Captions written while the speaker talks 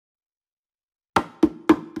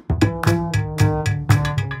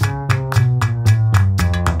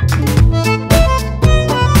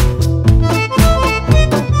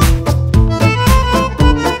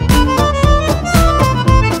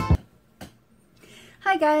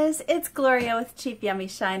Hi guys, it's Gloria with Cheap Yummy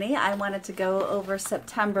Shiny. I wanted to go over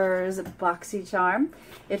September's Boxycharm.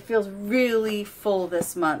 It feels really full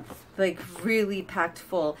this month, like really packed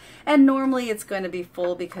full. And normally it's going to be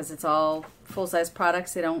full because it's all full-size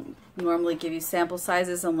products. They don't normally give you sample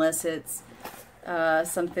sizes unless it's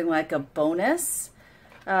something like a bonus.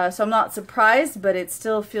 So I'm not surprised, but it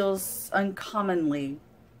still feels uncommonly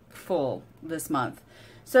full this month.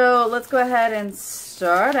 So let's go ahead and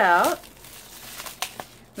start out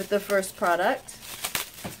with the first product,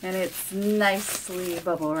 and it's nicely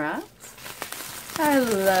bubble wrapped. I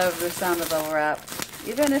love the sound of bubble wrap,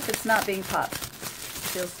 even if it's not being popped. It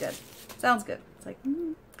feels good. Sounds good. It's like,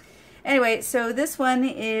 Anyway, so this one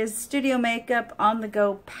is Studio Makeup On The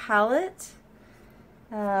Go palette.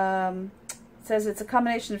 It says it's a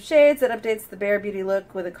combination of shades that updates the bare beauty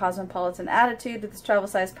look with a cosmopolitan attitude. With this travel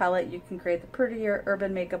size palette, you can create the prettier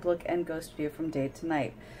urban makeup look and go studio from day to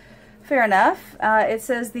night. Fair enough. It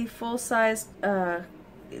says the full size,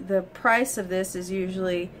 the price of this is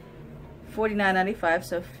usually $49.95,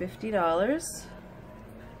 so $50.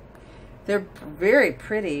 They're very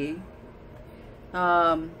pretty.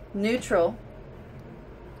 Neutral.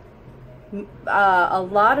 A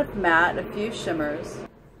lot of matte, a few shimmers.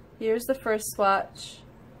 Here's the first swatch.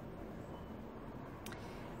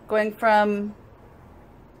 Going from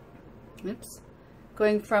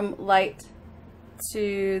light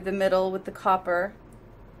to the middle with the copper.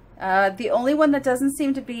 The only one that doesn't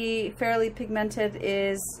seem to be fairly pigmented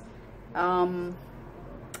is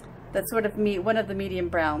that's sort of one of the medium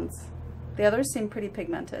browns. The others seem pretty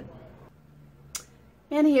pigmented.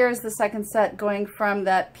 And here's the second set, going from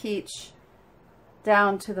that peach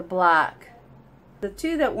down to the black. The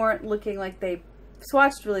two that weren't looking like they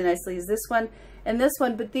swatched really nicely is this one and this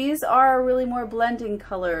one, but these are really more blending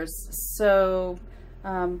colors, so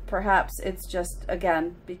perhaps it's just,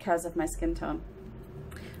 again, because of my skin tone.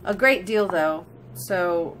 A great deal though,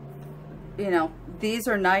 so, you know, these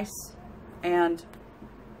are nice, and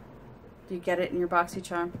you get it in your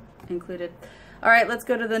Boxycharm included. All right, let's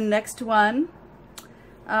go to the next one.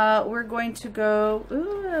 We're going to go,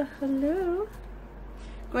 hello.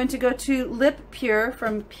 Going to go to Lip Pure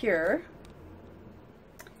from Pure.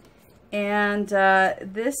 And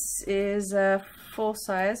this is full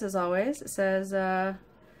size as always. It says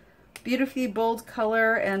beautifully bold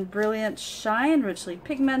color and brilliant shine, richly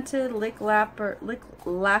pigmented, lick lacquer.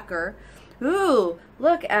 Ooh,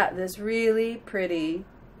 look at this really pretty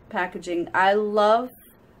packaging. I love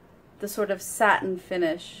the sort of satin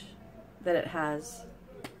finish that it has.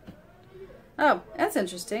 Oh, that's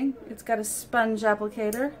interesting. It's got a sponge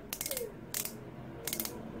applicator.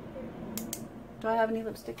 Do I have any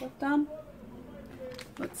lipstick left on?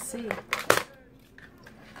 Let's see.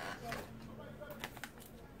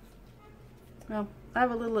 Well, I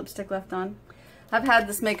have a little lipstick left on. I've had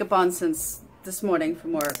this makeup on since this morning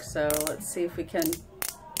from work, so let's see if we can...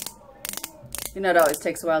 You know, it always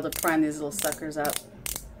takes a while to prime these little suckers up.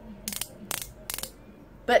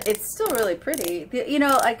 But it's still really pretty. You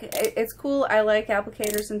know, like, it's cool. I like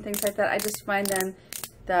applicators and things like that. I just find then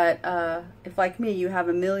that if, like me, you have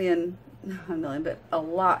not a million, but a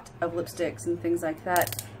lot of lipsticks and things like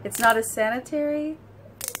that, it's not as sanitary,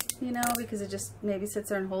 you know, because it just maybe sits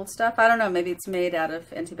there and holds stuff. I don't know. Maybe it's made out of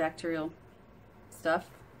antibacterial stuff.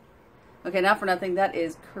 Okay, not for nothing. That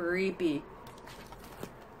is creepy.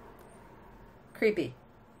 Creepy.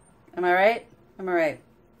 Am I right? Am I right?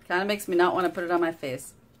 Kind of makes me not want to put it on my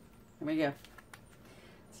face. There we go.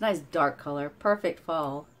 It's a nice dark color. Perfect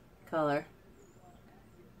fall color.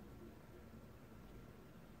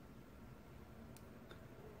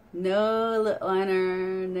 No lip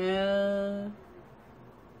liner. No.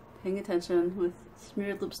 Paying attention with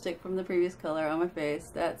smeared lipstick from the previous color on my face.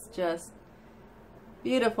 That's just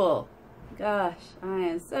beautiful. Gosh, I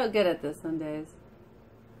am so good at this some days.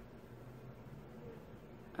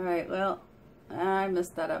 Alright, well, I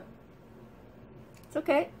messed that up. It's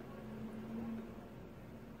okay.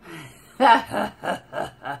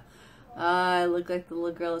 I look like the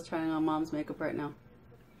little girl is trying on mom's makeup right now.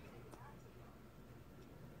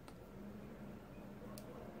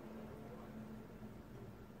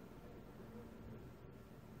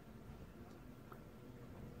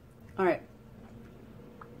 All right.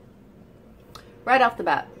 Right off the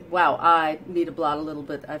bat, wow, I need to blot a little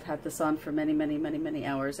bit. I've had this on for many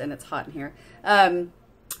hours, and it's hot in here.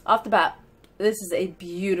 Off the bat, this is a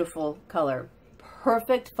beautiful color.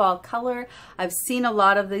 Perfect fall color. I've seen a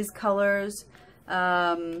lot of these colors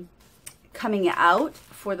coming out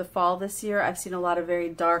for the fall this year. I've seen a lot of very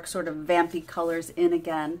dark, sort of vampy colors in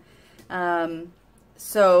again.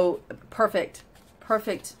 So perfect,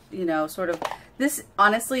 you know, sort of This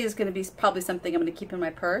honestly is going to be probably something I'm going to keep in my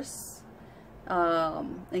purse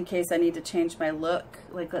in case I need to change my look.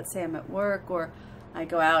 Like, let's say I'm at work or I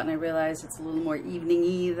go out and I realize it's a little more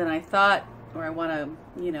evening-y than I thought, or I want to,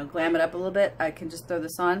 you know, glam it up a little bit. I can just throw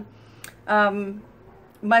this on.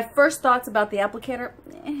 My first thoughts about the applicator,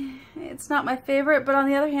 it's not my favorite, but on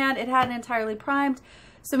the other hand, it hadn't entirely primed.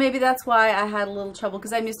 So maybe that's why I had a little trouble,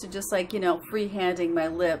 because I'm used to just like, you know, freehanding my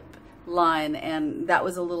lip line, and that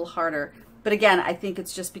was a little harder. But again, I think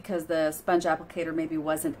it's just because the sponge applicator maybe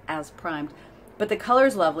wasn't as primed. But the color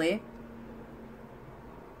is lovely.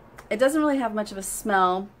 It doesn't really have much of a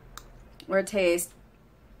smell or a taste,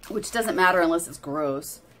 which doesn't matter unless it's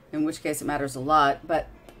gross, in which case it matters a lot. But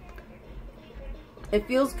it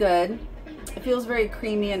feels good. It feels very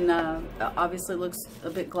creamy, and obviously looks a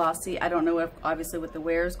bit glossy. I don't know if obviously what the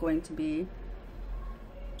wear is going to be.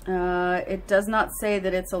 It does not say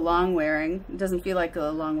that it's a long wearing. It doesn't feel like a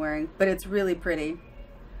long wearing, but it's really pretty.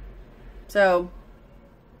 So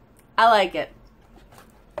I like it.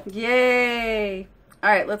 Yay! All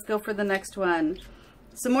right, let's go for the next one.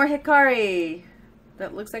 Some more Hikari.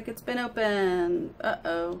 That looks like it's been open.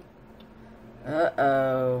 Uh-oh.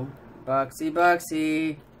 Uh-oh. Boxy,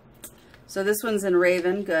 boxy. So this one's in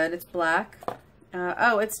Raven. Good. It's black.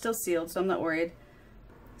 Oh, it's still sealed, so I'm not worried.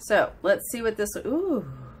 So let's see what this... Ooh.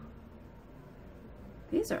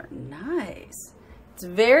 These are nice. It's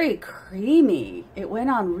very creamy. It went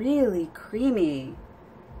on really creamy.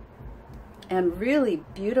 And really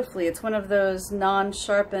beautifully. It's one of those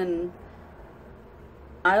non-sharpen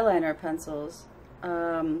eyeliner pencils.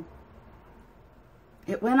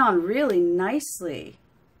 It went on really nicely.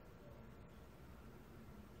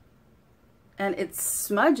 And it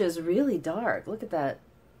smudges really dark. Look at that.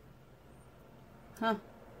 Huh.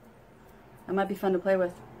 That might be fun to play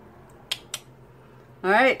with.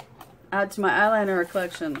 All right. Add to my eyeliner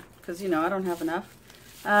collection, because, you know, I don't have enough.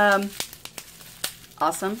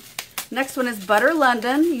 Awesome. Next one is Butter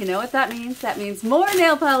London. You know what that means. That means more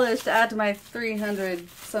nail polish to add to my 300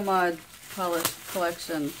 some odd polish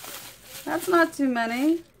collection. That's not too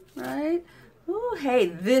many, right? Ooh, hey,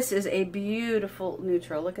 this is a beautiful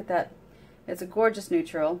neutral. Look at that. It's a gorgeous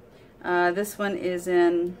neutral. This one is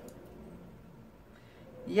in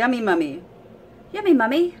Yummy Mummy. Yummy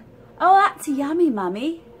Mummy? Oh, that's Yummy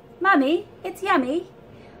Mummy. Mummy, it's yummy.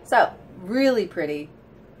 So, really pretty.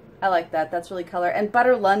 I like that. That's really color. And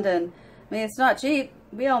Butter London, I mean, it's not cheap.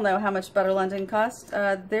 We all know how much Butter London costs.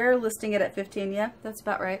 They're listing it at $15. Yeah, that's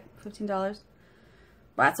about right. $15.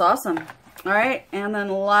 That's awesome. All right, and then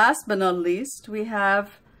last but not least, we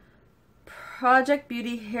have Project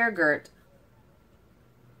Beauty Hair Girt.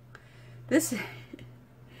 It's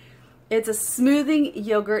a smoothing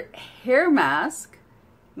yogurt hair mask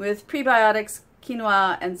with prebiotics,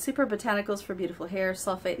 quinoa, and super botanicals for beautiful hair,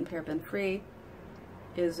 sulfate and paraben free.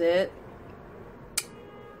 Is it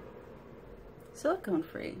silicone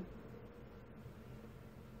free?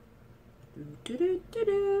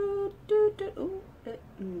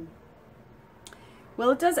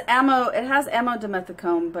 Well, it does ammo. It has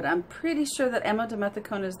amodimethicone, but I'm pretty sure that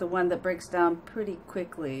amodimethicone is the one that breaks down pretty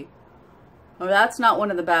quickly. Oh, that's not one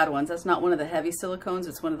of the bad ones. That's not one of the heavy silicones.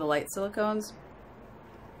 It's one of the light silicones.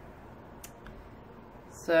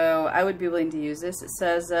 So I would be willing to use this. It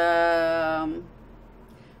says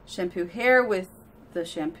shampoo hair with the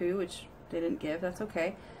shampoo, which they didn't give. That's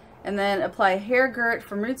okay. And then apply hair girt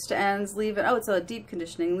from roots to ends. Leave it. Oh, it's a deep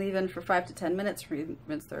conditioning. Leave in for 5 to 10 minutes.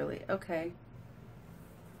 Rinse thoroughly. Okay.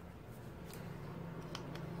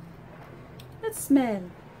 Let's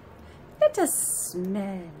smell. Let us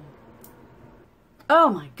smell. Oh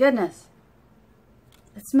my goodness.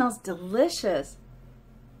 It smells delicious.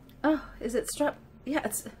 Oh, is it yeah,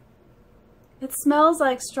 it smells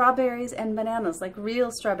like strawberries and bananas, like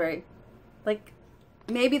real strawberry. Like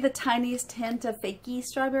maybe the tiniest hint of fakey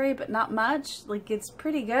strawberry, but not much. Like, it's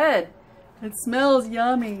pretty good. It smells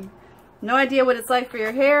yummy. No idea what it's like for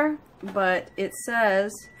your hair, but it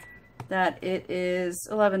says that it is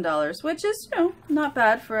 $11, which is, you know, not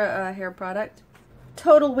bad for a hair product.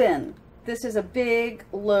 Total win. This is a big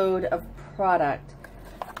load of product,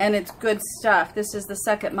 and it's good stuff. This is the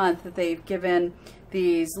second month that they've given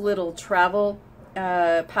these little travel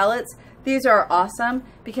palettes. These are awesome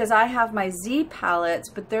because I have my Z palettes,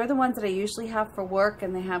 but they're the ones that I usually have for work,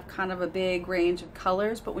 and they have kind of a big range of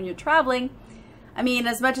colors. But when you're traveling, I mean,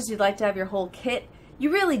 as much as you'd like to have your whole kit,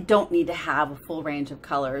 you really don't need to have a full range of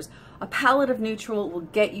colors. A palette of neutral will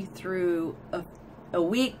get you through a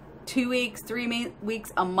week, 2 weeks, 3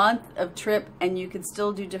 weeks, a month of trip, and you can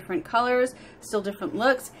still do different colors, still different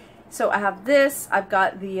looks. So I have this. I've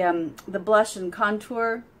got the blush and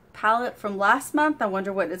contour palette from last month. I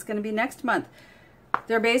wonder what it's going to be next month.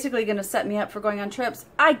 they're basically going to set me up for going on trips.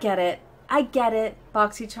 I get it. I get it,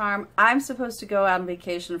 Boxycharm. I'm supposed to go out on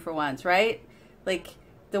vacation for once, right? Like,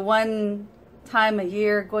 the one time a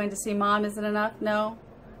year going to see mom isn't enough? No?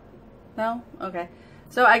 No? Okay.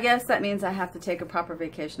 So I guess that means I have to take a proper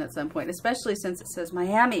vacation at some point, especially since it says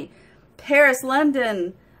Miami, Paris,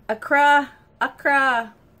 London, Accra,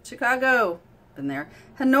 Chicago. Been there.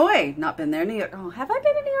 Hanoi. Not been there. New York. Oh, have I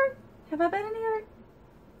been in New York? Have I been in New York?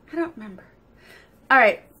 I don't remember. All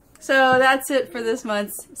right. So that's it for this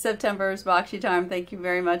month's September's Boxycharm. Thank you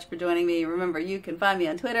very much for joining me. Remember, you can find me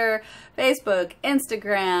on Twitter, Facebook,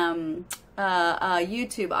 Instagram,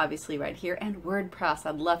 YouTube, obviously right here, and WordPress.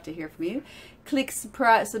 I'd love to hear from you. Click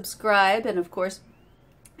subscribe, and of course,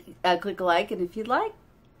 click like, and if you'd like,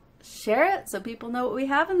 share it so people know what we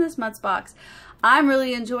have in this month's box. I'm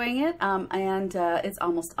really enjoying it, and it's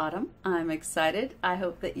almost autumn. I'm excited. I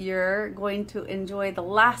hope that you're going to enjoy the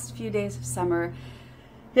last few days of summer.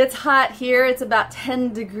 It's hot here. It's about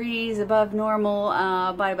 10 degrees above normal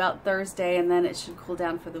by about Thursday, and then it should cool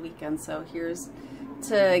down for the weekend. So here's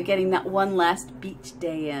to getting that one last beach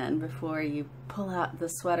day in before you pull out the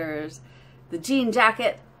sweaters, the jean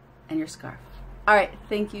jacket, and your scarf. All right,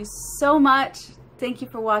 thank you so much. Thank you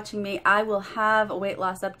for watching me. I will have a weight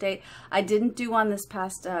loss update. I didn't do one this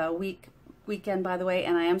past weekend, by the way,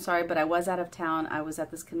 and I am sorry, but I was out of town. I was at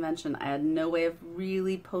this convention. I had no way of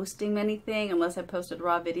really posting anything unless I posted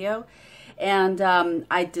raw video, and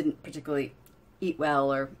I didn't particularly eat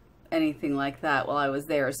well or anything like that while I was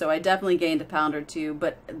there, so I definitely gained a pound or two,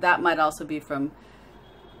 but that might also be from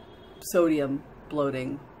sodium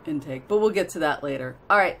bloating intake, but we'll get to that later.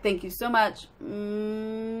 All right, thank you so much.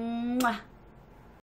 Mwah.